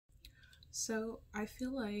So I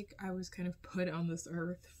feel like I was kind of put on this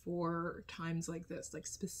earth for times like this, like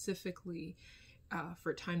specifically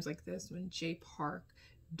for times like this when Jay Park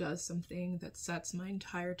does something that sets my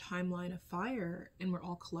entire timeline afire, and we're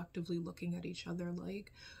all collectively looking at each other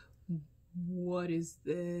like, what is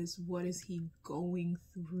this? What is he going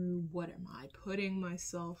through? What am I putting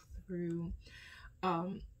myself through?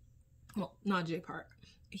 Well, not Jay Park.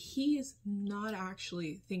 He is not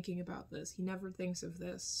actually thinking about this. He never thinks of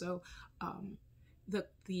this. So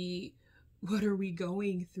the what are we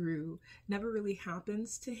going through never really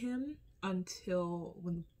happens to him until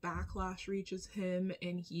when the backlash reaches him,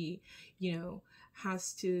 and he, you know,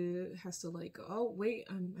 has to like, oh wait,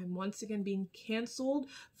 I'm once again being canceled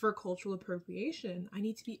for cultural appropriation. I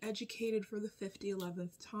need to be educated for the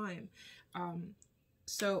 11th time.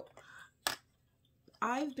 So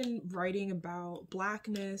I've been writing about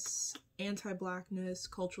blackness, anti-blackness,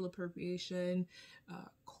 cultural appropriation,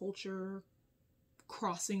 culture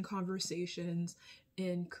crossing conversations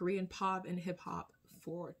in Korean pop and hip hop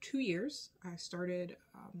for 2 years. I started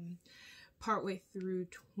partway through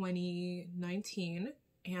 2019,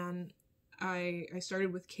 and I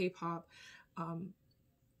started with K-pop.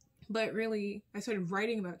 But really, I started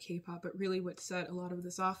writing about K-pop, but really what set a lot of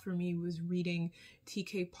this off for me was reading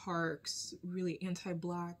TK Park's really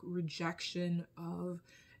anti-Black rejection of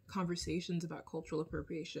conversations about cultural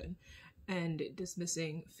appropriation and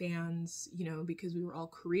dismissing fans, you know, because we were all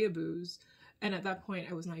Koreaboos. And at that point,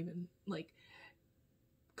 I was not even, like,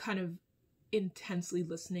 kind of intensely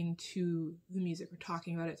listening to the music or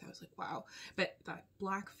talking about it. So I was like, wow. But that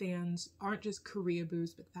Black fans aren't just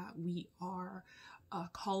Koreaboos, but that we are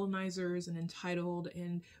colonizers and entitled,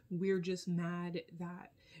 and we're just mad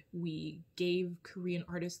that we gave Korean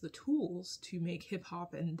artists the tools to make hip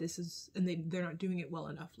hop, and they're not doing it well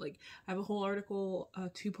enough. Like, I have a whole article, a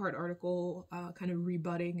 2-part article, kind of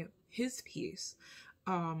rebutting his piece,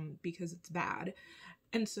 because it's bad.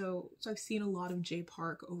 And so I've seen a lot of Jay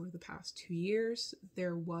Park over the past 2 years.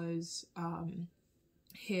 There was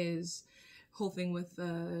his whole thing with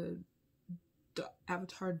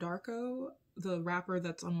Avatar Darko, the rapper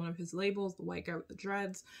that's on one of his labels, the white guy with the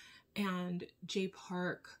dreads, and Jay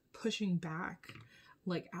Park pushing back,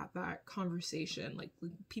 like, at that conversation. Like,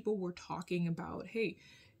 people were talking about, hey,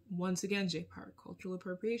 once again, Jay Park, cultural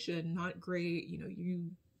appropriation, not great, you know,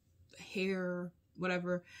 you hair,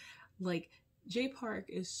 whatever. Like, Jay Park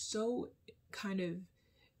is so kind of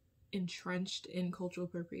entrenched in cultural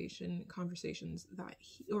appropriation conversations that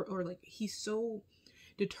he's so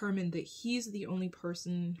determined that he's the only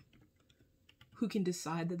person who can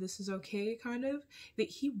decide that this is okay, kind of, that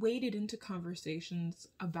he waded into conversations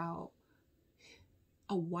about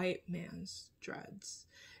a white man's dreads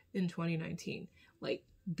in 2019. Like,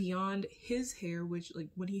 beyond his hair, which, like,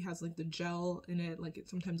 when he has, like, the gel in it, like, it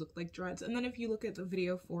sometimes looks like dreads. And then if you look at the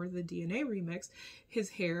video for the DNA remix, his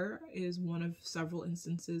hair is one of several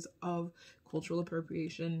instances of cultural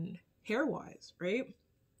appropriation hair-wise, right?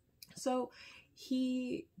 So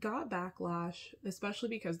he got backlash, especially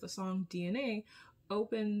because the song DNA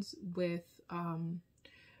opens with,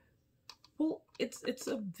 well, it's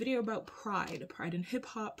a video about pride in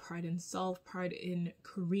hip-hop, pride in self, pride in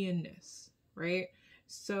Koreanness, right?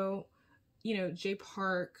 So, you know, Jay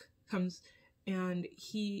Park comes, and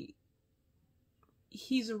he's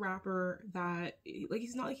a rapper that, like,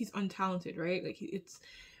 he's not like he's untalented, right? Like, it's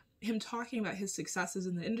him talking about his successes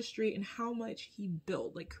in the industry and how much he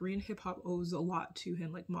built. Like, Korean hip-hop owes a lot to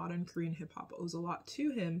him, like, modern Korean hip-hop owes a lot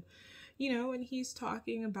to him, you know, and he's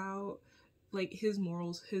talking about, like, his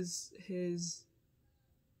morals, his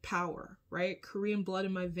power, right? Korean blood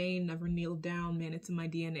in my vein, never kneel down, man, it's in my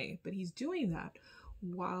DNA. But he's doing that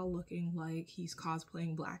while looking like he's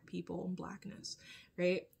cosplaying Black people and Blackness,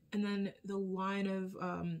 right? And then the line of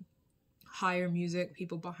higher music,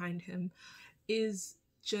 people behind him, is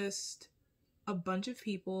just a bunch of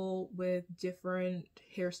people with different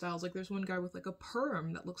hairstyles. Like, there's one guy with, like, a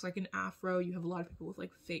perm that looks like an afro. You have a lot of people with,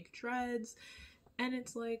 like, fake dreads. And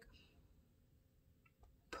it's like,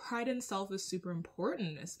 pride in self is super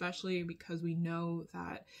important, especially because we know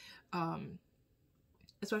that,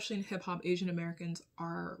 especially in hip-hop, Asian Americans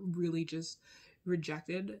are really just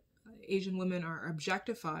rejected. Asian women are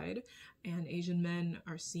objectified, and Asian men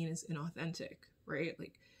are seen as inauthentic, right?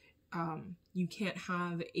 Like, you can't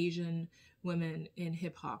have Asian women in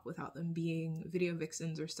hip-hop without them being video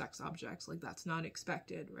vixens or sex objects. Like, that's not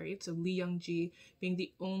expected, right? So Lee Young-ji being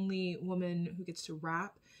the only woman who gets to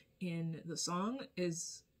rap in the song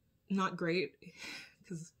is not great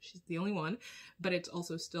because she's the only one, but it's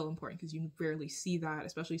also still important because you rarely see that,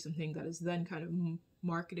 especially something that is then kind of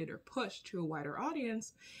marketed or pushed to a wider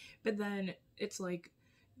audience. But then it's like,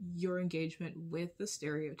 your engagement with the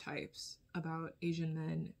stereotypes about Asian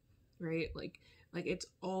men, right? Like it's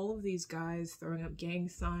all of these guys throwing up gang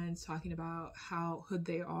signs, talking about how hood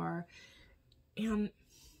they are, and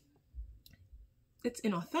it's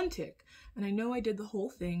inauthentic. And I know I did the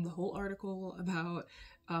whole article about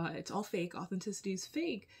it's all fake, authenticity is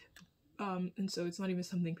fake, and so it's not even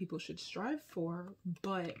something people should strive for.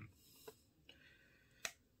 But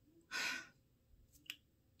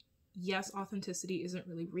yes, authenticity isn't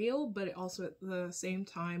really real, but it also at the same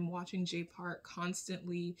time, watching Jay Park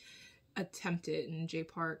constantly attempt it, and Jay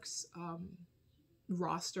Park's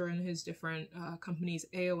roster and his different companies,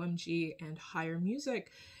 AOMG and Higher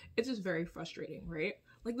Music, it's just very frustrating, right?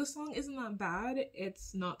 Like, the song isn't that bad.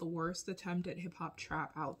 It's not the worst attempt at hip-hop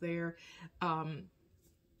trap out there.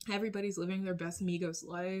 Everybody's living their best Migos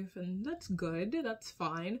life, and that's good, that's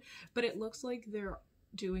fine, but it looks like they're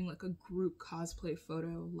doing like a group cosplay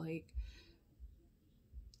photo. Like,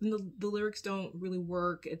 the lyrics don't really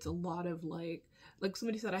work. It's a lot of like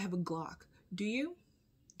somebody said, I have a Glock. Do you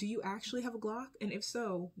actually have a Glock? And if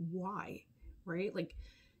so, why? Right? Like,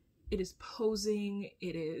 it is posing,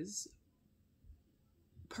 it is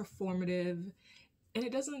performative, and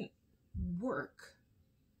it doesn't work.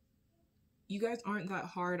 You guys aren't that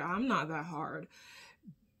hard. I'm not that hard.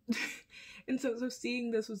 And so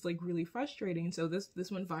seeing this was like really frustrating. So this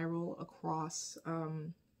went viral across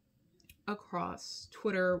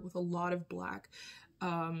Twitter, with a lot of black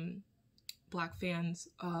fans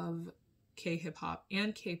of K-hip-hop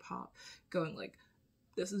and K-pop going like,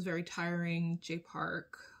 this is very tiring, Jay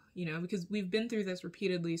Park, you know, because we've been through this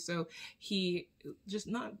repeatedly. So he just,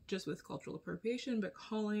 not just with cultural appropriation, but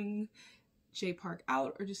calling Jay Park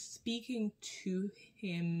out, or just speaking to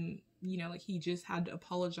him, you know, like he just had to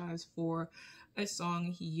apologize for a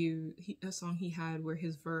song he had where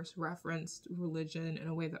his verse referenced religion in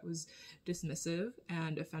a way that was dismissive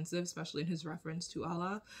and offensive, especially in his reference to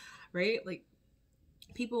Allah, right? Like,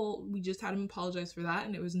 we just had him apologize for that,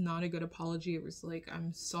 and it was not a good apology. It was like,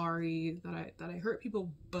 I'm sorry that I hurt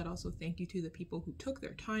people, but also thank you to the people who took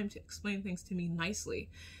their time to explain things to me nicely.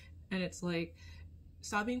 And it's like,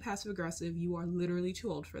 stop being passive aggressive. You are literally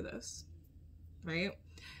too old for this, right?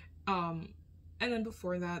 And then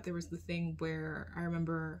before that, there was the thing where I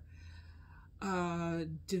remember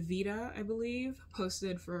Davida, I believe,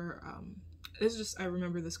 posted for I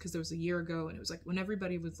remember this because it was a year ago, and it was like when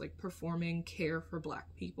everybody was like performing Care for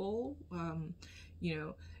Black People, you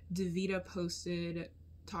know, Davida posted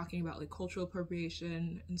talking about like cultural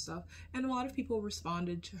appropriation and stuff, and a lot of people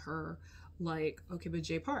responded to her like, okay, but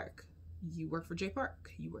Jay Park, you work for Jay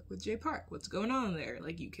Park, you work with Jay Park, what's going on there?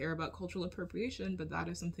 Like, you care about cultural appropriation, but that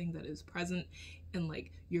is something that is present in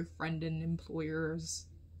like your friend and employer's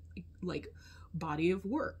like body of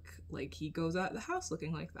work. Like, he goes out of the house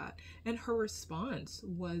looking like that. And her response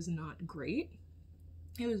was not great.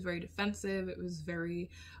 It was very defensive. It was very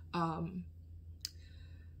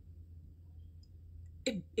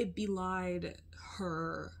it belied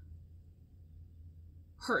her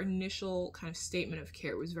initial kind of statement of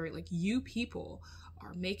care. Was very like, you people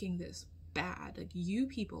are making this bad, like, you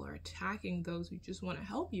people are attacking those who just want to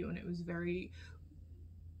help you. And it was very,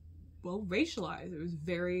 well, racialized. It was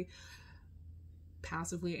very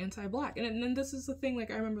passively anti-black. And then this is the thing,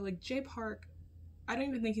 like, I remember like Jay Park, I don't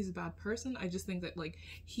even think he's a bad person. I just think that like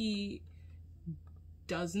he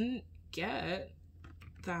doesn't get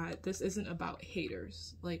that this isn't about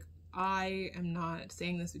haters. Like, I am not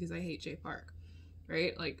saying this because I hate Jay Park,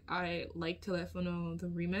 right? Like, I like Telefono, the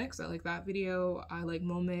remix. I like that video. I like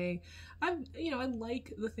Mome. I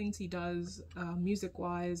like the things he does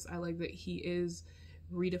music-wise. I like that he is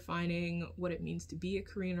redefining what it means to be a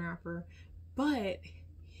Korean rapper. But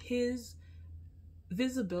his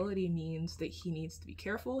visibility means that he needs to be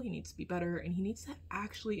careful, he needs to be better, and he needs to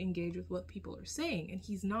actually engage with what people are saying. And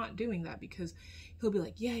he's not doing that, because he'll be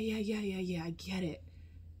like, yeah, I get it.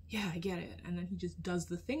 Yeah, I get it. And then he just does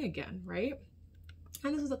the thing again, right?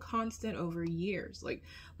 And this is a constant over years. Like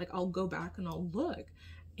I'll go back and I'll look,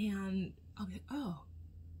 and I'll be like, oh,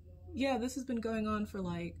 yeah, this has been going on for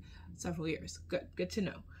like several years. Good to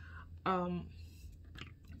know.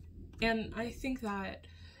 And I think that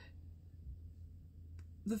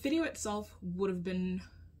the video itself would have been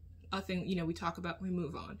a thing, you know, we talk about, we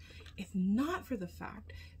move on, if not for the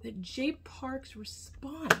fact that Jay Park's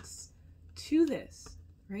response to this,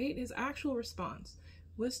 right, his actual response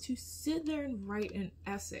was to sit there and write an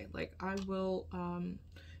essay. Like, I will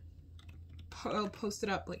I'll post it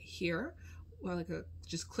up like here, well, like a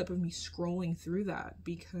just clip of me scrolling through that,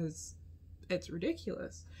 because it's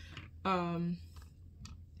ridiculous.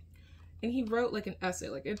 And he wrote like an essay,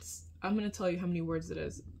 like, I'm gonna tell you how many words it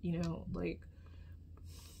is, you know, like,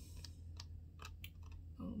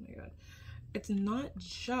 it's not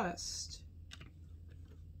just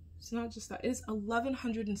that. It's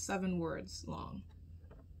 1,107 words long,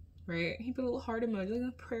 right? He put a little heart emoji,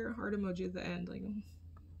 like a prayer heart emoji at the end. Like,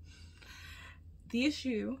 the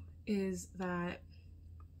issue is that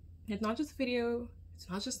it's not just the video, it's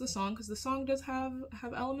not just the song, because the song does have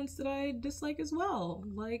elements that I dislike as well.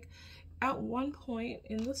 Like, at one point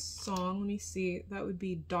in the song, let me see, that would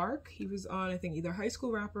be Dark. He was on, I think, either High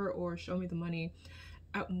School Rapper or Show Me the Money.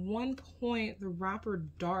 At one point, the rapper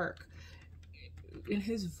Dark, in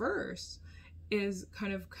his verse, is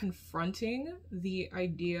kind of confronting the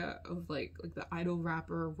idea of like the idol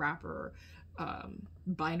rapper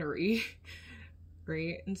binary,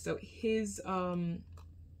 right? And so his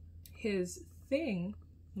thing,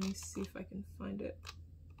 let me see if I can find it,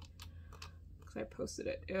 because I posted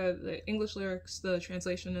it. The English lyrics, the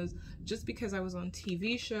translation is, just because I was on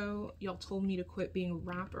TV show, y'all told me to quit being a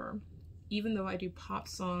rapper. Even though I do pop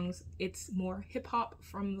songs, it's more hip-hop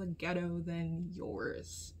from the ghetto than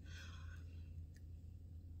yours.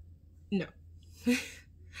 No.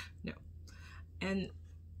 No. And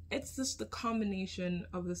it's just the combination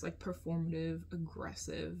of this like performative,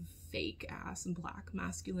 aggressive, fake-ass black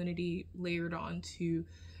masculinity layered onto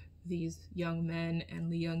these young men and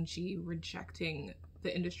Lee Young Ji rejecting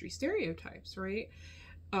the industry stereotypes, right?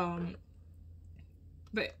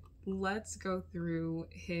 But let's go through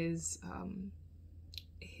his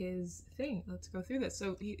thing. Let's go through this.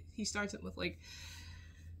 So he starts it with like,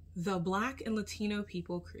 the Black and Latino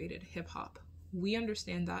people created hip hop. We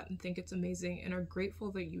understand that and think it's amazing and are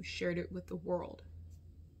grateful that you shared it with the world.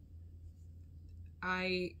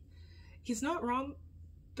 He's not wrong,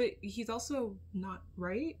 but he's also not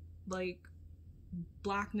right. Like,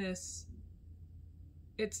 blackness,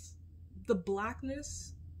 the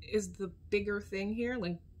blackness is the bigger thing here.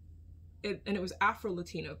 Like, and it was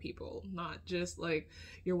Afro-Latino people, not just like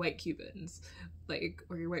your white Cubans, like,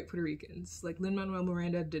 or your white Puerto Ricans. Like, Lin-Manuel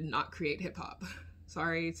Miranda did not create hip-hop.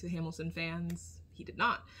 Sorry to Hamilton fans, he did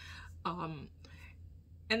not. And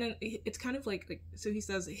then it's kind of like, so he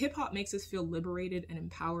says, hip-hop makes us feel liberated and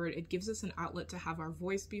empowered. It gives us an outlet to have our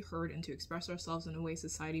voice be heard and to express ourselves in a way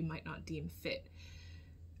society might not deem fit.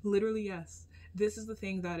 Literally, yes. This is the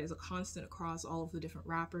thing that is a constant across all of the different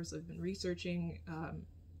rappers I've been researching,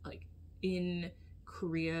 like, in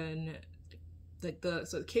Korean, like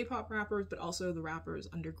the K-pop rappers, but also the rappers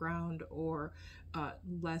underground or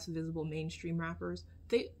less visible mainstream rappers.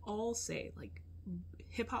 They all say, like,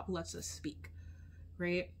 hip-hop lets us speak,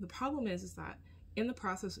 right? The problem is that in the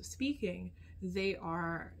process of speaking, they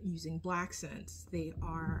are using black sense. They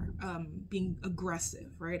are being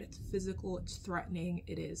aggressive, right? It's physical, it's threatening.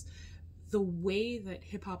 It is the way that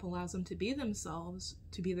hip-hop allows them to be themselves,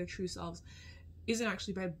 to be their true selves, isn't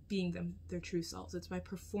actually by being their true selves. It's by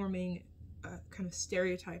performing a kind of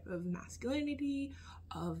stereotype of masculinity,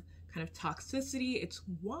 of kind of toxicity. It's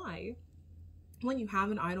why when you have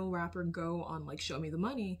an idol rapper go on like Show Me the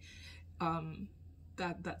Money,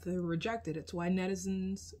 that they're rejected. It's why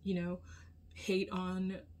netizens, you know, hate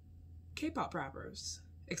on K-pop rappers,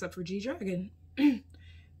 except for G-Dragon,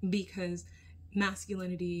 because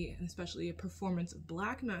masculinity, and especially a performance of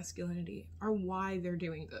black masculinity, are why they're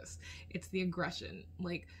doing this. It's the aggression.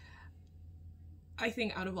 Like, I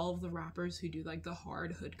think out of all of the rappers who do like the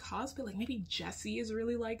hard hood cosplay, like maybe Jessie is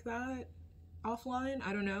really like that offline.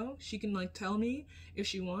 I don't know. She can like tell me if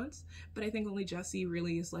she wants, but I think only Jessie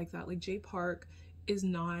really is like that. Like, Jay Park is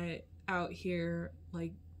not out here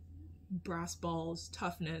like brass balls,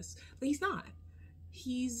 toughness. Like,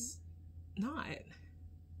 he's not.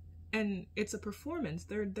 And it's a performance.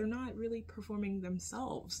 They're not really performing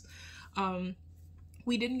themselves.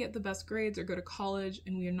 We didn't get the best grades or go to college,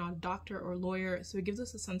 and we are not a doctor or lawyer, so it gives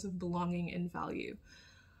us a sense of belonging and value.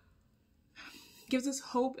 It gives us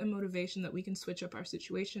hope and motivation that we can switch up our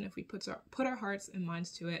situation if we put our hearts and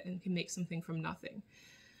minds to it and can make something from nothing.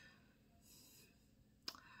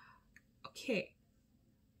 Okay.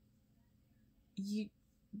 The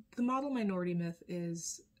model minority myth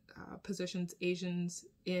is positions Asians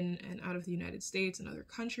in and out of the United States and other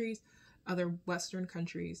countries, other Western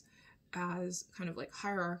countries, as kind of like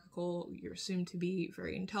hierarchical. You're assumed to be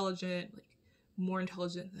very intelligent, like more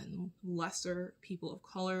intelligent than lesser people of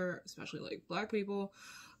color, especially like black people.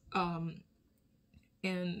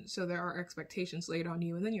 And so there are expectations laid on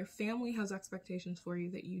you, and then your family has expectations for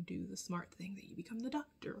you that you do the smart thing, that you become the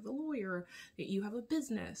doctor, the lawyer, that you have a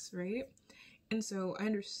business, right? And so I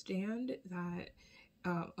understand that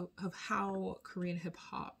of how Korean hip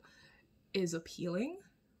hop is appealing,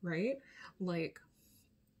 right? Like,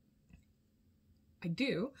 I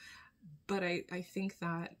do, but I think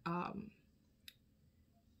that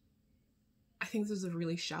think this is a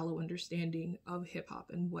really shallow understanding of hip hop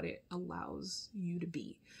and what it allows you to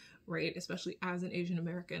be, right? Especially as an Asian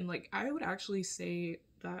American. Like, I would actually say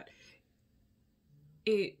that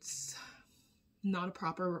it's not a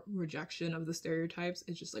proper rejection of the stereotypes.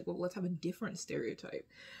 It's just like, well, let's have a different stereotype.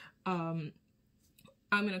 I'm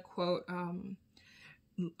gonna quote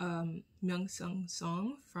Myung-sung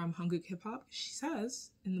Song from Hanguk Hip Hop. She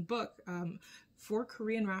says in the book, for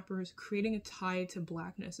Korean rappers, creating a tie to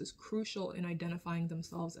blackness is crucial in identifying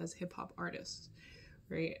themselves as hip hop artists,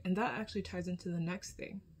 right? And that actually ties into the next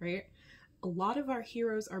thing, right? A lot of our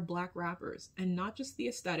heroes are black rappers, and not just the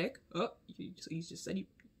aesthetic. Oh, you just said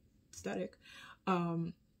aesthetic.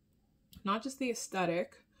 Not just the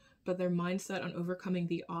aesthetic, but their mindset on overcoming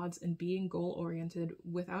the odds and being goal-oriented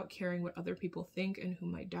without caring what other people think and who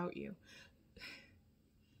might doubt you.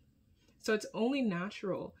 So it's only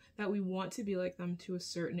natural that we want to be like them to a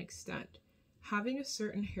certain extent. Having a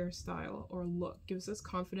certain hairstyle or look gives us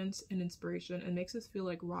confidence and inspiration and makes us feel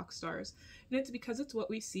like rock stars. And it's because it's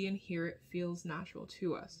what we see and hear, it feels natural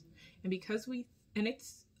to us. And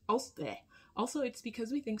it's also it's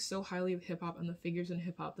because we think so highly of hip hop and the figures in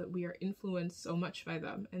hip hop that we are influenced so much by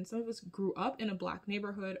them. And some of us grew up in a black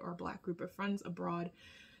neighborhood or a black group of friends abroad.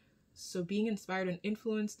 So being inspired and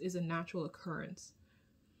influenced is a natural occurrence.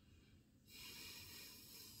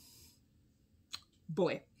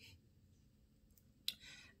 Boy,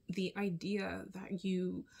 the idea that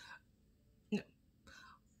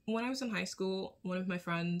when I was in high school, one of my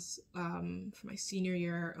friends for my senior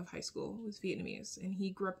year of high school was Vietnamese, and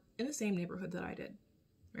he grew up in the same neighborhood that I did,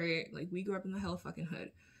 right? Like, we grew up in the hella fucking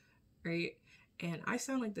hood, right? And I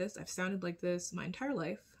sound like this, I've sounded like this my entire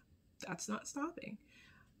life. That's not stopping.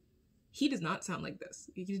 He does not sound like this.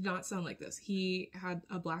 He did not sound like this. He had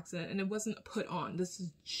a black accent, and it wasn't put on. This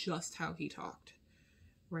is just how he talked,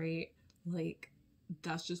 right? Like,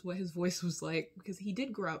 that's just what his voice was like, because he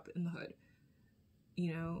did grow up in the hood.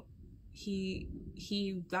 You know,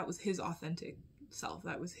 that was his authentic self.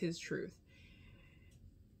 That was his truth.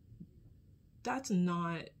 That's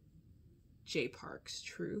not Jay Park's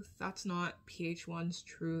truth. That's not PH1's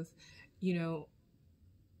truth. You know,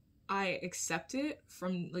 I accept it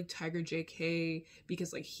from like Tiger JK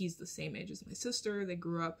because like he's the same age as my sister. They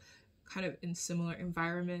grew up kind of in similar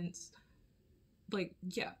environments. Like,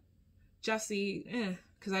 yeah, Jessie,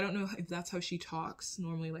 because I don't know if that's how she talks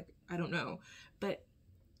normally. Like, I don't know. But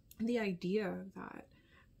the idea that,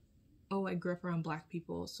 oh, I grew up around black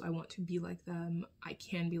people, so I want to be like them, I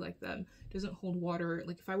can be like them, doesn't hold water.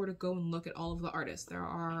 Like, if I were to go and look at all of the artists, there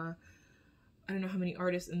are, I don't know how many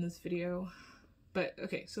artists in this video, but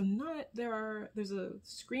okay, so there's a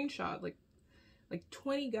screenshot, like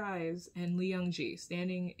 20 guys and Lee Young-ji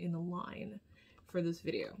standing in a line for this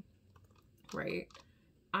video, right?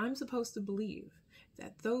 I'm supposed to believe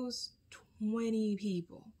that those 20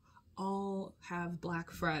 people all have black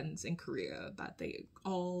friends in Korea, that they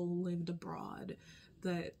all lived abroad,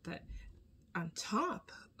 that on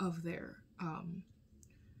top of their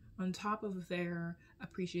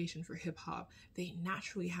appreciation for hip hop, they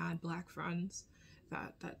naturally had black friends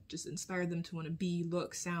that just inspired them to want to be,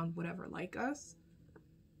 look, sound, whatever, like us.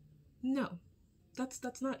 No,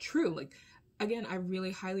 that's not true. Like, again, I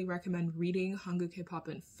really highly recommend reading Hanguk Hip Hop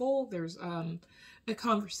in full. There's a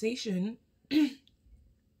conversation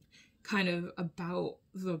kind of about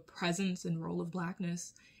the presence and role of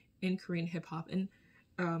blackness in Korean hip hop. And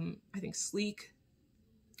I think Sleek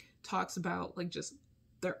talks about like just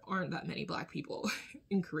there aren't that many black people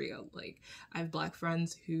in Korea. Like, I have black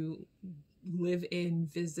friends who live in,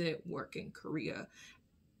 visit, work in Korea.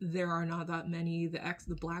 There are not that many.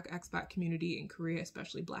 The black expat community in Korea,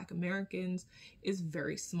 especially black Americans, is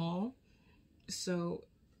very small. So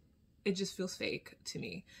it just feels fake to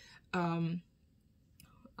me.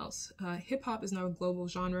 Hip-hop is now a global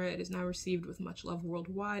genre. It is now received with much love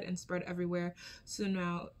worldwide and spread everywhere. So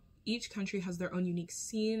now each country has their own unique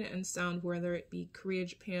scene and sound, whether it be Korea,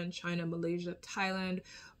 Japan, China, Malaysia, Thailand,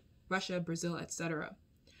 Russia, Brazil, etc.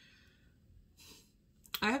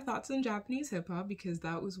 I have thoughts on Japanese hip-hop because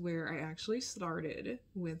that was where I actually started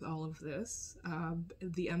with all of this,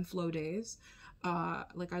 the M-Flow days.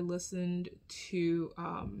 Like, I listened to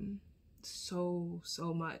so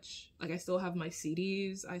much. Like, I still have my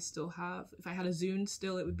CDs. I still have, if I had a Zune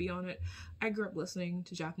still, it would be on it. I grew up listening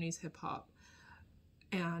to Japanese hip-hop,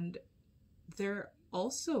 and they're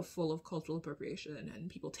also full of cultural appropriation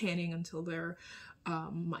and people tanning until they're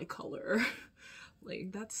my color.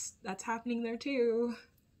 Like, that's happening there too.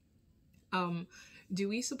 Do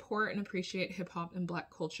we support and appreciate hip-hop and black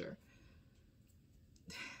culture?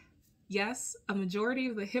 Yes, a majority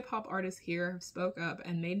of the hip-hop artists here have spoke up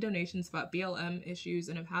and made donations about BLM issues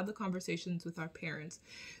and have had the conversations with our parents.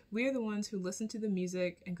 We are the ones who listen to the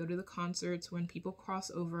music and go to the concerts when people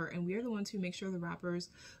cross over, and we are the ones who make sure the rappers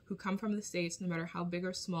who come from the States, no matter how big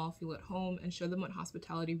or small, feel at home and show them what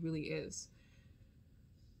hospitality really is.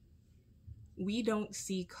 We don't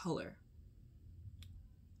see color.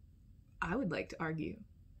 I would like to argue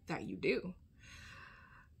that you do.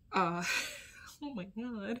 Oh my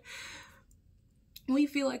god. We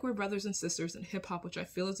feel like we're brothers and sisters in hip-hop, which I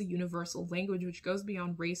feel is a universal language which goes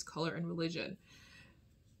beyond race, color, and religion.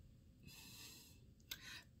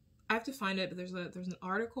 I have to find it, but there's an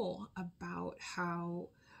article about how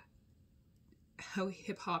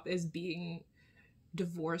hip-hop is being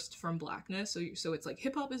divorced from blackness. So it's like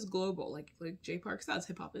hip-hop is global, like Jay Park says,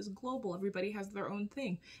 hip-hop is global, everybody has their own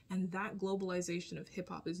thing, and that globalization of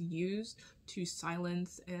hip-hop is used to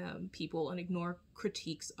silence people and ignore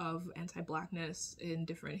critiques of anti-blackness in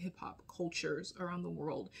different hip-hop cultures around the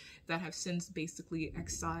world that have since basically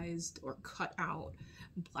excised or cut out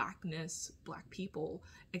blackness, black people,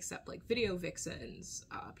 except like video vixens,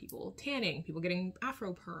 people tanning, people getting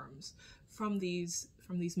afro perms from these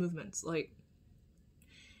movements. Like,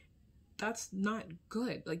 that's not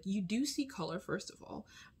good. Like, you do see color, first of all,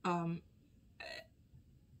 and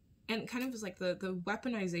kind of is like the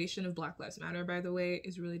weaponization of Black Lives Matter, by the way,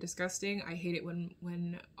 is really disgusting. I hate it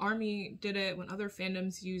when Army did it, when other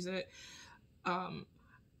fandoms use it.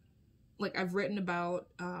 Like, I've written about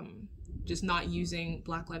just not using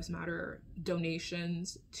Black Lives Matter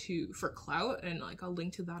donations for clout, and like I'll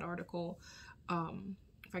link to that article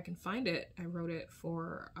if I can find it. I wrote it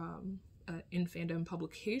for in fandom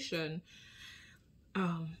publication.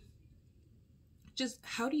 Just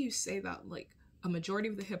how do you say that like a majority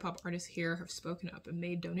of the hip-hop artists here have spoken up and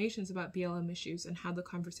made donations about BLM issues and had the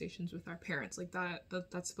conversations with our parents? Like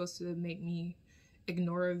that's supposed to make me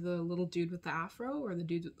ignore the little dude with the afro or the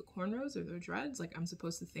dude with the cornrows or their dreads? Like, I'm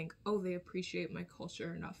supposed to think, oh, they appreciate my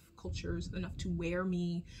cultures enough to wear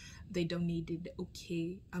me, they donated,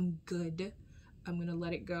 okay, I'm good, I'm gonna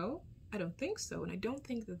let it go? I don't think so, and I don't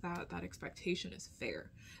think that expectation is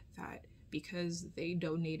fair, that because they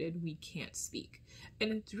donated, we can't speak.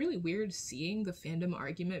 And it's really weird seeing the fandom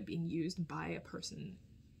argument being used by a person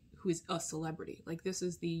who is a celebrity. Like, this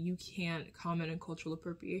is the you can't comment on cultural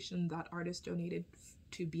appropriation, that artist donated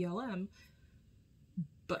to BLM,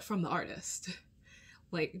 but from the artist.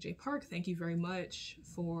 Like, Jay Park, thank you very much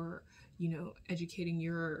for, you know, educating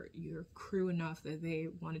your crew enough that they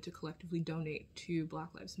wanted to collectively donate to Black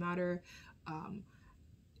Lives Matter,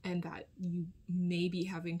 and that you may be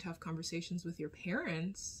having tough conversations with your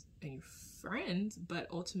parents and your friends, but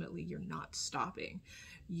ultimately you're not stopping.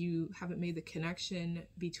 You haven't made the connection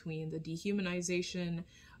between the dehumanization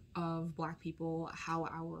of Black people, how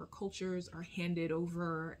our cultures are handed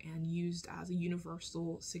over and used as a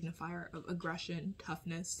universal signifier of aggression,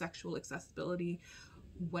 toughness, sexual accessibility,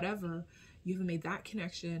 whatever. You haven't made that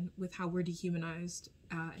connection with how we're dehumanized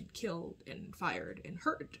and killed and fired and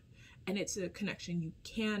hurt. And it's a connection you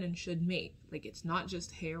can and should make. Like, it's not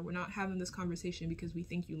just hair. We're not having this conversation because we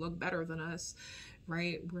think you look better than us,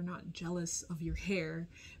 right? We're not jealous of your hair.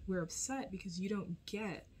 We're upset because you don't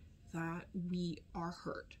get that we are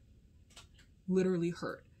hurt, literally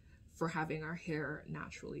hurt, for having our hair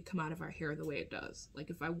naturally come out of our hair the way it does. Like,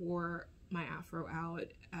 if I wore my afro out,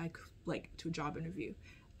 like, to a job interview,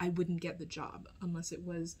 I wouldn't get the job unless it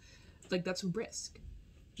was, like, that's a risk.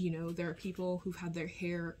 You know, there are people who've had their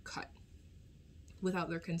hair cut without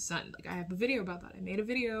their consent. Like, I have a video about that. I made a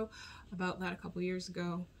video about that a couple years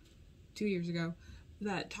ago, 2 years ago,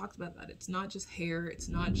 that talked about that. It's not just hair. It's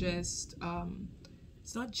not just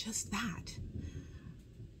that.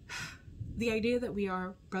 The idea that we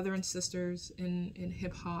are brother and sisters in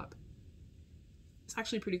hip hop, it's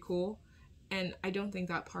actually pretty cool. And I don't think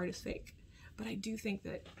that part is fake. But I do think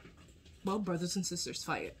that, well, brothers and sisters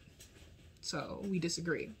fight. So we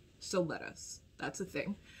disagree. So let us. That's a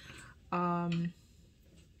thing.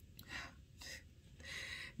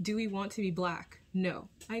 Do we want to be Black? No.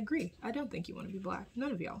 I agree. I don't think you want to be Black.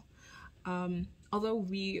 None of y'all. Although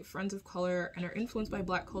we, friends of color, and are influenced by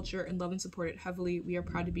Black culture and love and support it heavily, we are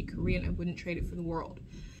proud to be Korean and wouldn't trade it for the world.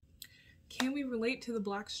 Can we relate to the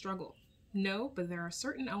Black struggle? No, but there are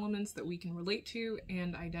certain elements that we can relate to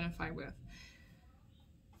and identify with.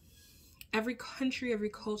 Every country, every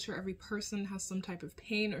culture, every person has some type of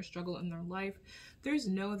pain or struggle in their life. There's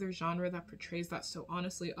no other genre that portrays that so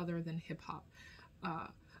honestly other than hip-hop.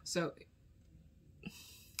 So,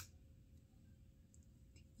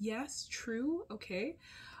 yes, true, okay.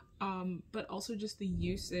 But also just the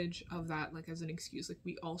usage of that, like, as an excuse, like,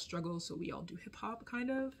 we all struggle, so we all do hip-hop, kind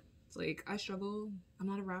of. It's like, I struggle. I'm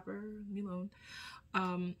not a rapper. Leave me alone.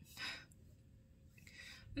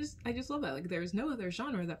 I just love that. Like, there's no other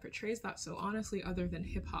genre that portrays that so honestly other than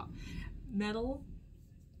hip hop. Metal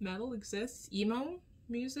exists. Emo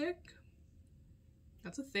music,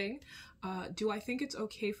 that's a thing. Do I think it's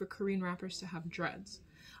okay for Korean rappers to have dreads?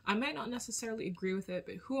 I might not necessarily agree with it,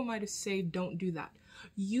 but who am I to say don't do that?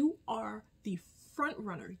 You are the front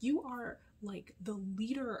runner. You are like the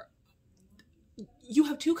leader. You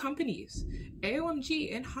have two companies,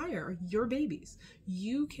 AOMG and Higher, are your babies.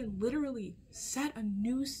 You can literally set a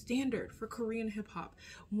new standard for Korean hip hop,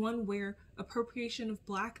 one where appropriation of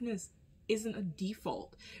blackness isn't a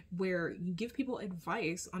default, where you give people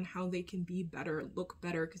advice on how they can be better, look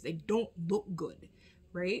better, because they don't look good,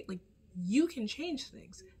 right? Like, you can change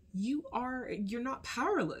things. You're not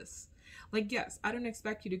powerless. Like, yes, I don't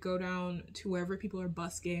expect you to go down to wherever people are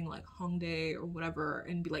busking, like Hongdae or whatever,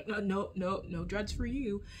 and be like, no dreads for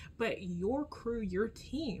you. But your crew, your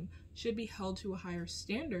team should be held to a higher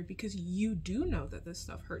standard, because you do know that this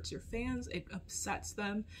stuff hurts your fans, it upsets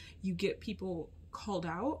them, you get people called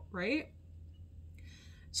out, right?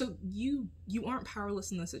 So you aren't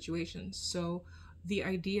powerless in this situation. So the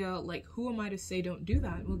idea, like, who am I to say don't do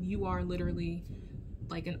that? Well, you are literally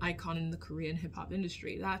like an icon in the Korean hip-hop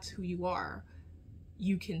industry. That's who you are.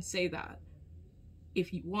 You can say that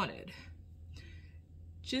if you wanted.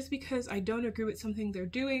 Just because I don't agree with something they're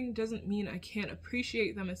doing doesn't mean I can't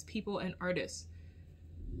appreciate them as people and artists.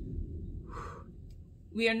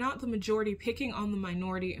 We are not the majority picking on the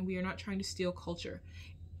minority, and we are not trying to steal culture.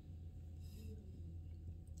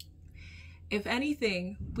 If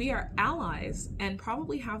anything, we are allies and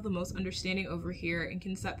probably have the most understanding over here and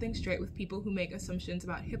can set things straight with people who make assumptions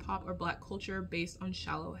about hip-hop or black culture based on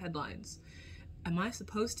shallow headlines. Am I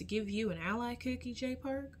supposed to give you an ally cookie, J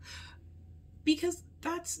Park? Because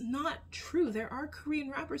that's not true. There are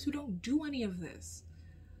Korean rappers who don't do any of this.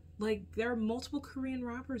 Like, there are multiple Korean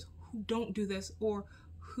rappers who don't do this, or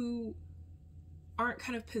who aren't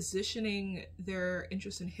kind of positioning their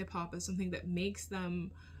interest in hip-hop as something that makes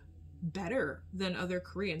them better than other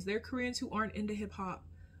Koreans. There are Koreans who aren't into hip-hop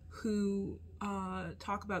who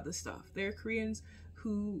talk about this stuff. There are Koreans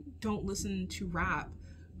who don't listen to rap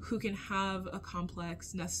who can have a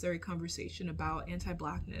complex, necessary conversation about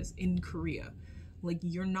anti-blackness in Korea. Like,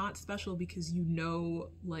 you're not special because you know,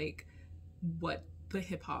 like, what the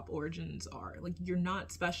hip-hop origins are. Like, you're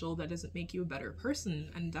not special. That doesn't make you a better person,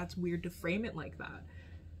 and that's weird to frame it like that.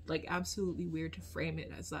 Like, absolutely weird to frame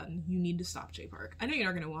it as that. And you need to stop, J Park. I know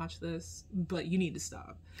you're not gonna watch this, but you need to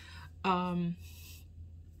stop. Wow.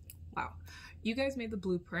 You guys made the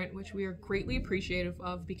blueprint, which we are greatly appreciative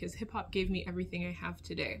of, because hip-hop gave me everything I have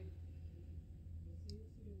today.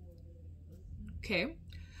 Okay.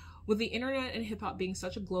 With the internet and hip-hop being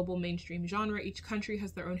such a global mainstream genre, each country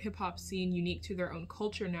has their own hip-hop scene unique to their own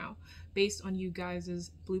culture now, based on you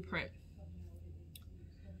guys' blueprint.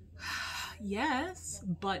 Yes,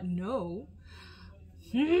 but no.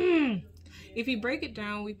 If you break it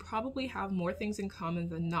down, we probably have more things in common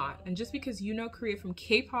than not. And just because you know Korea from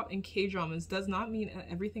K-pop and K-dramas does not mean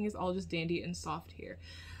everything is all just dandy and soft here.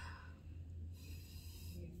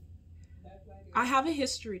 I have a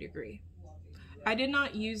history degree. I did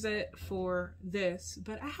not use it for this,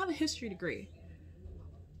 but I have a history degree.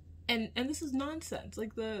 And this is nonsense.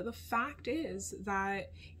 Like, the fact is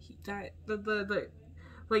that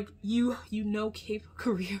like, you know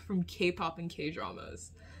Korea from K-pop and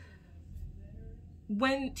K-dramas.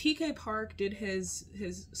 When TK Park did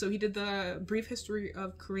so he did the brief history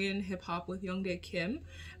of Korean hip-hop with Youngdae Kim,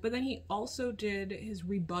 but then he also did his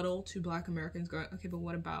rebuttal to Black Americans going, okay, but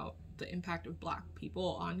what about the impact of Black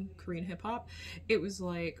people on Korean hip-hop? It was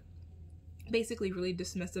like basically really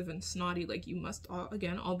dismissive and snotty, like, you must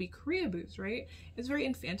all be Korea-boos, right? It's very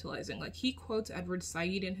infantilizing. Like, he quotes Edward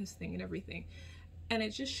Said in his thing and everything. And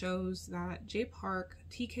it just shows that J Park,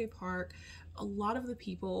 TK Park, a lot of the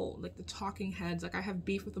people, like the talking heads, like, I have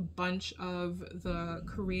beef with a bunch of the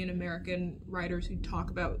Korean American writers who talk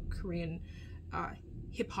about Korean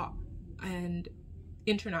hip-hop and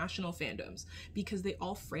international fandoms, because they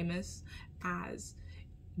all frame us as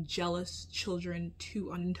jealous children,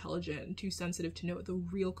 too unintelligent, too sensitive to know what the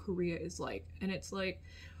real Korea is like. And it's like,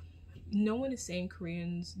 no one is saying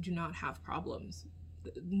Koreans do not have problems.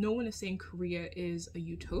 No one is saying Korea is a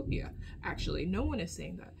utopia. Actually, no one is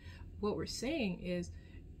saying that. What we're saying is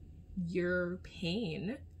your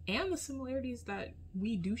pain and the similarities that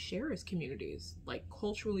we do share as communities. Like,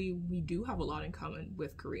 culturally, we do have a lot in common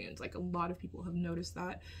with Koreans. Like, a lot of people have noticed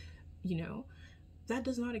that, you know. That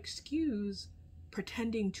does not excuse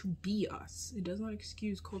pretending to be us. It does not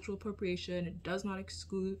excuse cultural appropriation. It does not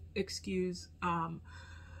excuse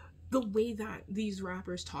the way that these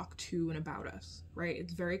rappers talk to and about us, right?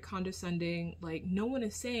 It's very condescending. Like, no one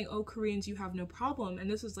is saying, oh, Koreans, you have no problem. And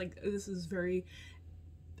this is very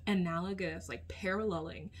analogous, like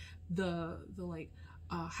paralleling the like,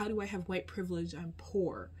 how do I have white privilege? I'm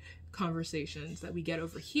poor conversations that we get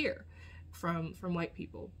over here from white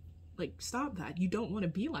people. Like, stop that. You don't want to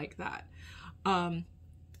be like that.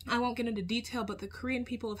 I won't get into detail, but the Korean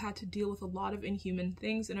people have had to deal with a lot of inhuman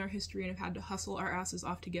things in our history and have had to hustle our asses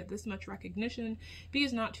off to get this much recognition,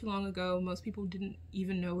 because not too long ago, most people didn't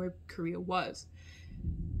even know where Korea was.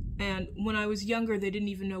 And when I was younger, they didn't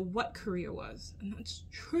even know what Korea was. And that's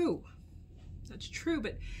true. That's true,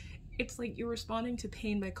 but it's like you're responding to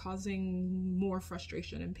pain by causing more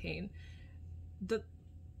frustration and pain.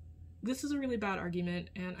 This is a really bad argument,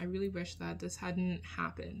 and I really wish that this hadn't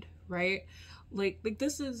happened, right? Like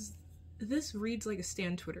this reads like a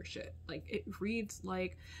Stan Twitter shit. Like, it reads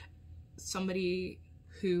like somebody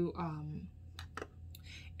who,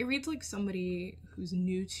 it reads like somebody who's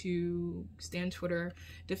new to Stan Twitter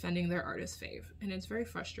defending their artist fave, and it's very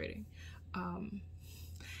frustrating.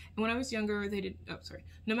 And when I was younger,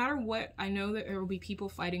 no matter what, I know that there will be people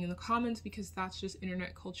fighting in the comments because that's just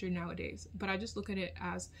internet culture nowadays. But I just look at it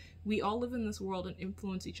as we all live in this world and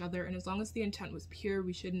influence each other. And as long as the intent was pure,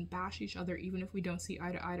 we shouldn't bash each other, even if we don't see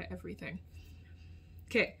eye to everything.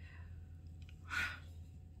 Okay.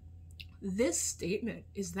 This statement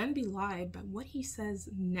is then belied by what he says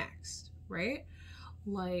next, right?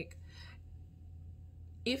 Like,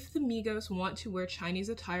 if the Migos want to wear Chinese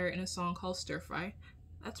attire in a song called Stir Fry,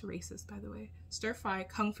 that's racist, by the way. Stir fry,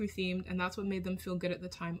 kung fu themed, and that's what made them feel good at the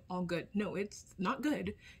time. All good. No, it's not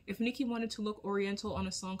good. If Nicki wanted to look oriental on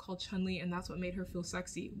a song called Chun-Li and that's what made her feel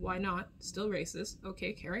sexy, why not? Still racist.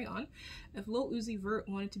 Okay, carry on. If Lil Uzi Vert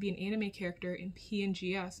wanted to be an anime character in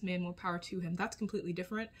PNGS, man, more power to him. That's completely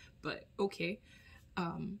different, but okay.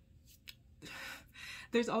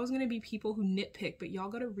 There's always going to be people who nitpick, but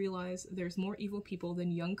y'all gotta realize there's more evil people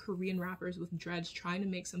than young Korean rappers with dreads trying to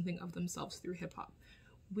make something of themselves through hip-hop.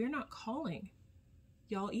 We're not calling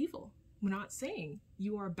y'all evil. We're not saying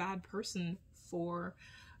you are a bad person for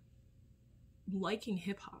liking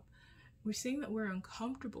hip-hop. We're saying that we're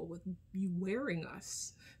uncomfortable with you wearing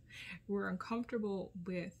us. We're uncomfortable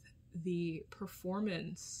with the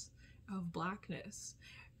performance of blackness.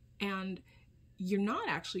 And you're not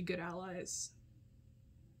actually good allies,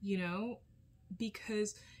 you know?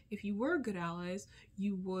 Because if you were good allies,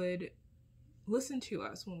 you would listen to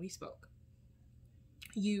us when we spoke.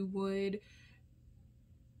 You would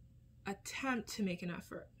attempt to make an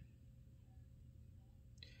effort.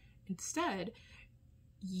 Instead,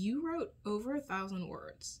 you wrote over 1,000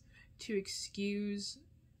 words to excuse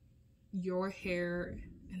your hair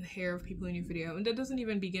and the hair of people in your video, and that doesn't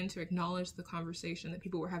even begin to acknowledge the conversation that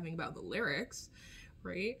people were having about the lyrics,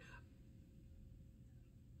 right?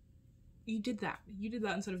 You did that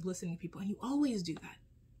instead of listening to people, and you always do that.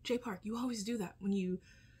 J Park, you always do that when you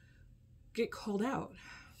get called out.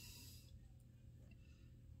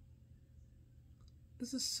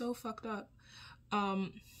 This is so fucked up.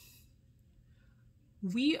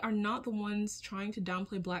 We are not the ones trying to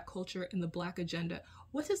downplay black culture and the black agenda.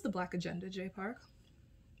 What is the black agenda, J Park?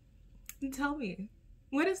 Tell me.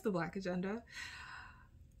 What is the black agenda?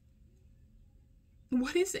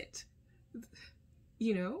 What is it?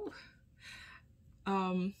 You know?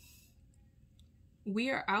 We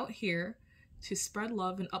are out here to spread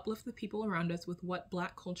love and uplift the people around us with what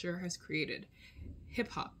black culture has created.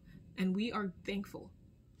 Hip-hop. And we are thankful.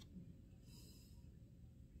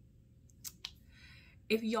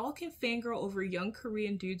 If y'all can fangirl over young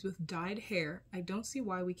Korean dudes with dyed hair, I don't see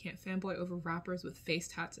why we can't fanboy over rappers with face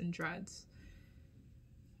tats and dreads.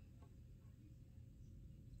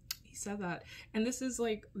 He said that. And this is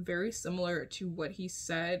like very similar to what he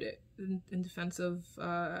said in defense of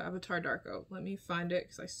Avatar Darko. Let me find it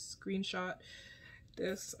because I screenshot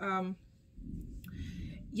this.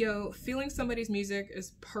 Yo, feeling somebody's music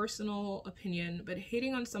is personal opinion, but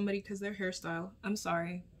hating on somebody because their hairstyle, I'm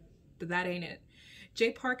sorry, but that ain't it.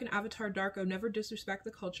 J Park and Avatar Darko never disrespect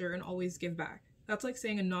the culture and always give back. That's like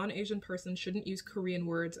saying a non-Asian person shouldn't use Korean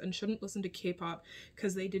words and shouldn't listen to K-pop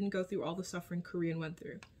because they didn't go through all the suffering Korean went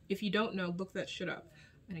through. If you don't know, look that shit up.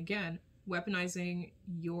 And again, weaponizing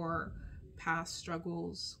your past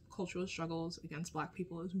struggles, cultural struggles against black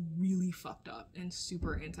people is really fucked up and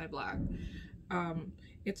super anti-black.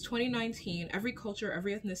 It's 2019. Every culture,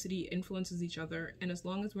 every ethnicity influences each other, and as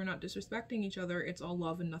long as we're not disrespecting each other, it's all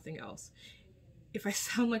love and nothing else. If I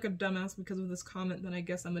sound like a dumbass because of this comment, then I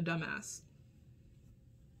guess I'm a dumbass.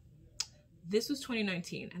 This was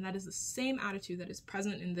 2019, and that is the same attitude that is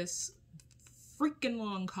present in this freaking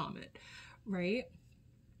long comment, right?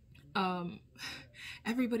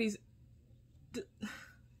 Everybody's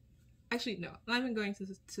actually, no, I'm not even going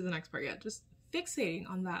to the next part yet. Just fixating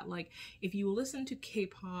on that. Like, if you listen to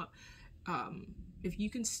K-pop, if you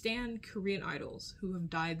can stand Korean idols who have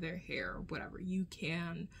dyed their hair or whatever, you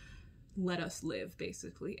can let us live,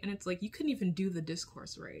 basically. And it's like, you couldn't even do the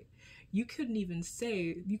discourse right. You couldn't even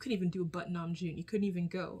do a Button Namjoon. You couldn't even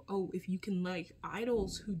go, oh, if you can like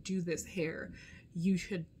idols who do this hair, you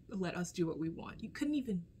should let us do what we want. You couldn't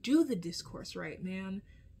even do the discourse right, man.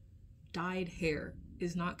 Dyed hair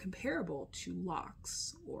is not comparable to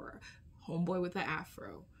locks or homeboy with the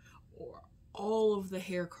afro or all of the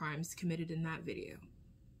hair crimes committed in that video,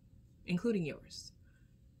 including yours.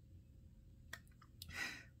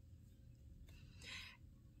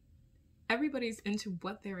 Everybody's into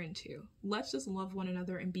what they're into. Let's just love one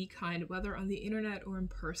another and be kind, whether on the internet or in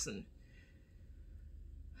person.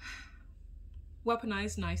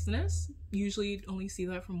 Weaponized niceness. Usually only see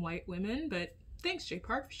that from white women, but thanks, J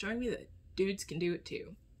Park, for showing me that dudes can do it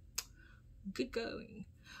too. Good going.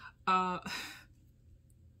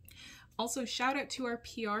 Also, shout out to our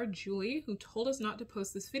PR, Julie, who told us not to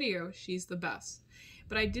post this video. She's the best.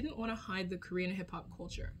 But I didn't want to hide the Korean hip-hop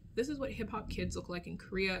culture. This is what hip-hop kids look like in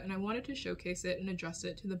Korea, and I wanted to showcase it and address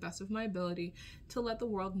it to the best of my ability to let the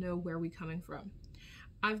world know where we're coming from.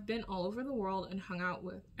 I've been all over the world and hung out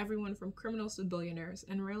with everyone from criminals to billionaires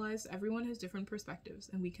and realized everyone has different perspectives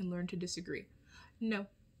and we can learn to disagree. No.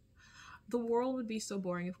 The world would be so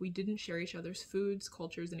boring if we didn't share each other's foods,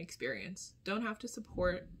 cultures, and experience. Don't have to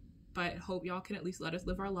support, but hope y'all can at least let us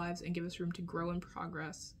live our lives and give us room to grow and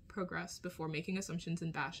progress before making assumptions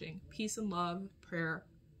and bashing. Peace and love, prayer,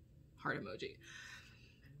 heart emoji.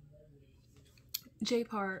 J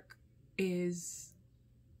Park is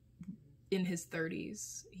in his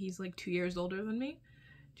 30s. He's like 2 years older than me,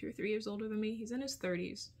 2 or 3 years older than me. He's in his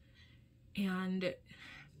 30s. And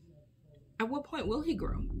at what point will he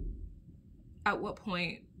grow? At what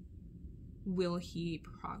point will he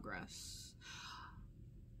progress?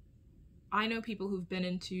 I know people who've been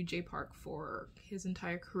into J Park for his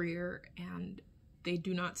entire career and they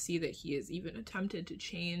do not see that he has even attempted to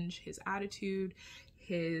change his attitude,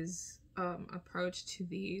 his approach to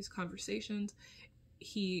these conversations.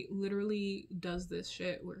 He literally does this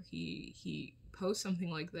shit where he posts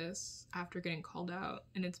something like this after getting called out,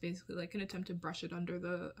 and it's basically like an attempt to brush it under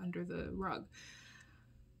the rug.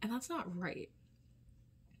 And that's not right.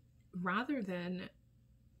 Rather than,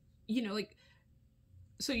 you know, like,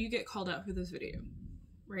 so you get called out for this video,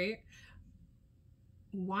 right?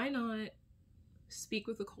 Why not speak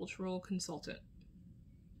with a cultural consultant?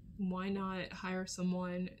 Why not hire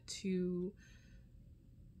someone to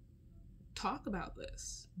talk about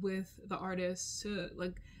this with the artists? To,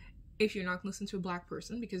 like, if you're not gonna listen to a black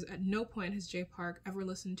person, because at no point has J Park ever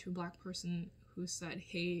listened to a black person who said,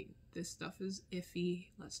 hey, this stuff is iffy,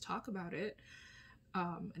 let's talk about it.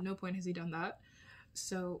 At no point has he done that.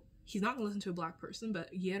 So he's not gonna listen to a black person,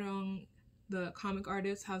 but Yerong, the comic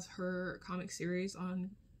artist, has her comic series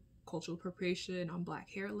on cultural appropriation, on black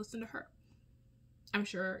hair. Listen to her. I'm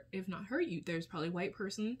sure if not her, there's probably a white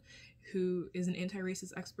person who is an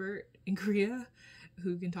anti-racist expert in Korea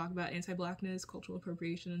who can talk about anti-blackness, cultural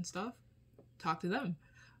appropriation and stuff. Talk to them,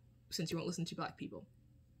 since you won't listen to black people.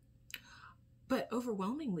 But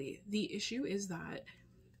overwhelmingly, the issue is that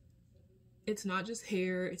it's not just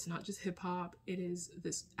hair, it's not just hip-hop, it is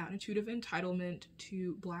this attitude of entitlement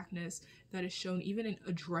to blackness that is shown even in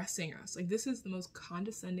addressing us. Like, this is the most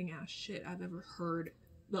condescending ass shit I've ever heard,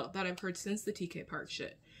 well, that I've heard since the TK Park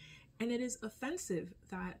shit. And it is offensive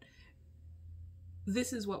that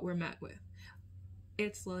this is what we're met with.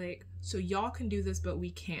 It's like, so y'all can do this, but we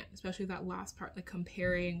can't. Especially that last part, like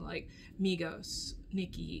comparing like Migos,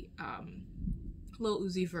 Nicki, Lil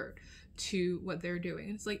Uzi Vert to what they're doing.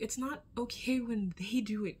 And it's like, it's not okay when they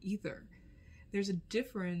do it either. There's a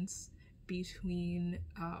difference between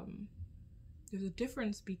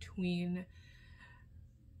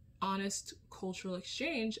honest cultural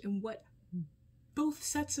exchange and what both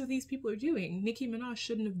sets of these people are doing. Nicki Minaj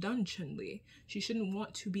shouldn't have done Chun-Li. She shouldn't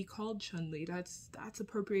want to be called Chun-Li. That's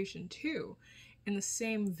appropriation too. In the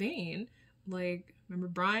same vein, like, remember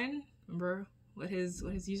Brian? Remember what his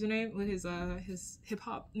username, what his hip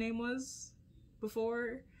hop name was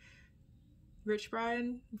before Rich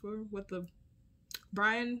Brian, before what the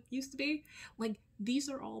Brian used to be? Like, these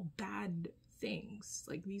are all bad things.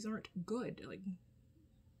 Like, these aren't good. Like,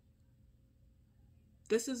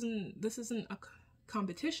 this isn't a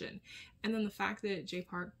competition. And then the fact that J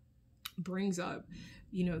Park brings up,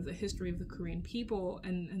 you know, the history of the Korean people,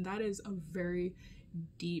 and that is a very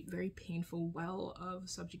deep, very painful well of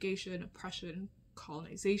subjugation, oppression,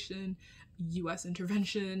 colonization, US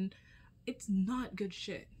intervention. It's not good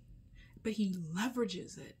shit. But he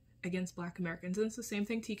leverages it against Black Americans. And it's the same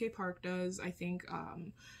thing TK Park does. I think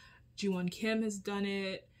Ji-won Kim has done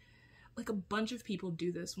it. Like, a bunch of people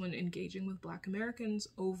do this when engaging with Black Americans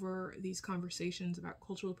over these conversations about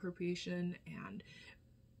cultural appropriation and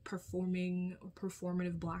performing or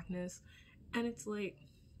performative Blackness. And it's like,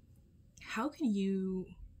 how can you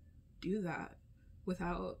do that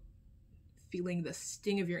without feeling the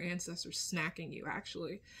sting of your ancestors smacking you,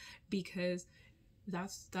 actually? Because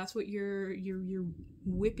that's what you're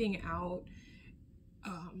whipping out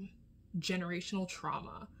generational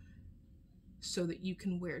trauma so that you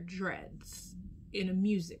can wear dreads in a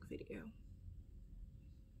music video.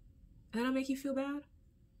 And that'll make you feel bad?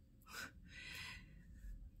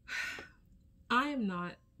 I am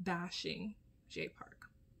not bashing Jay Park.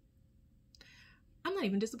 I'm not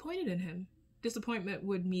even disappointed in him. Disappointment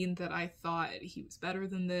would mean that I thought he was better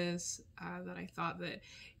than this, that I thought that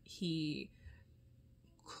he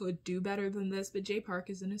could do better than this, but Jay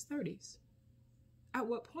Park is in his 30s. At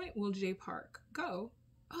what point will Jay Park go,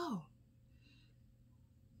 oh,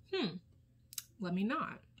 let me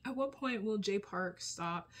not? At what point will Jay Park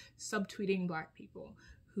stop subtweeting Black people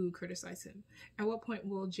who criticize him? At what point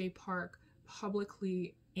will Jay Park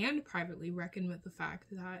publicly and privately reckon with the fact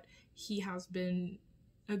that he has been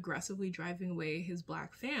aggressively driving away his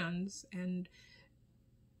Black fans and,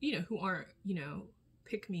 you know, who aren't, you know,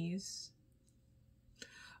 pick-me's,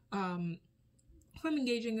 from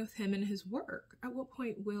engaging with him in his work? At what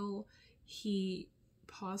point will he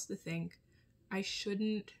pause to think, I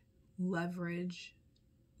shouldn't leverage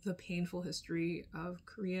the painful history of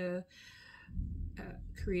Korean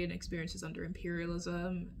experiences under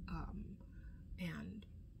imperialism and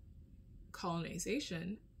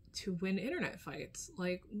colonization to win internet fights?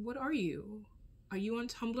 Like, what are you? Are you on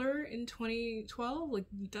Tumblr in 2012? Like,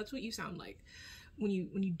 that's what you sound like when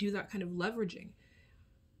you do that kind of leveraging.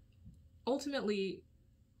 Ultimately,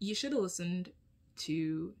 you should have listened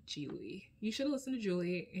to Julie. You should have listened to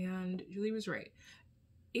Julie, and Julie was right.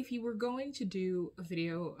 If you were going to do a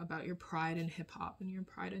video about your pride in hip-hop and your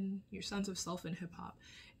pride in your sense of self in hip-hop,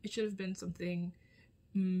 it should have been something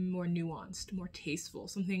more nuanced, more tasteful,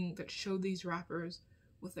 something that showed these rappers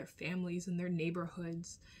with their families and their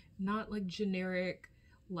neighborhoods, not like generic,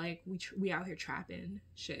 like we out here trapping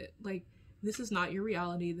shit. Like, this is not your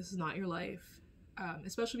reality, this is not your life.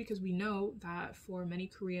 Especially because we know that for many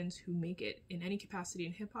Koreans who make it in any capacity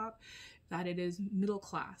in hip-hop, that it is middle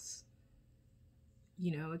class.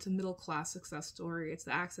 You know, it's a middle class success story. It's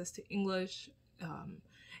the access to English.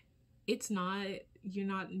 It's not, you're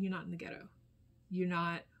not in the ghetto. You're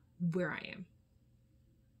not where I am.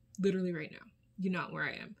 Literally right now. You're not where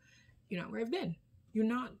I am. You're not where I've been. You're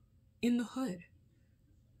not in the hood.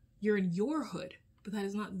 You're in your hood, but that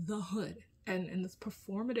is not the hood. And this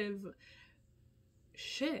performative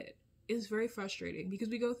shit is very frustrating because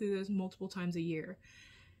we go through this multiple times a year.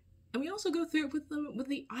 And we also go through it with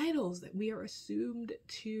the idols that we are assumed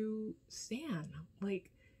to stan.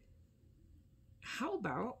 Like, how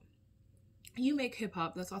about you make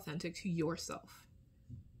hip-hop that's authentic to yourself?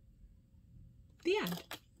 The end.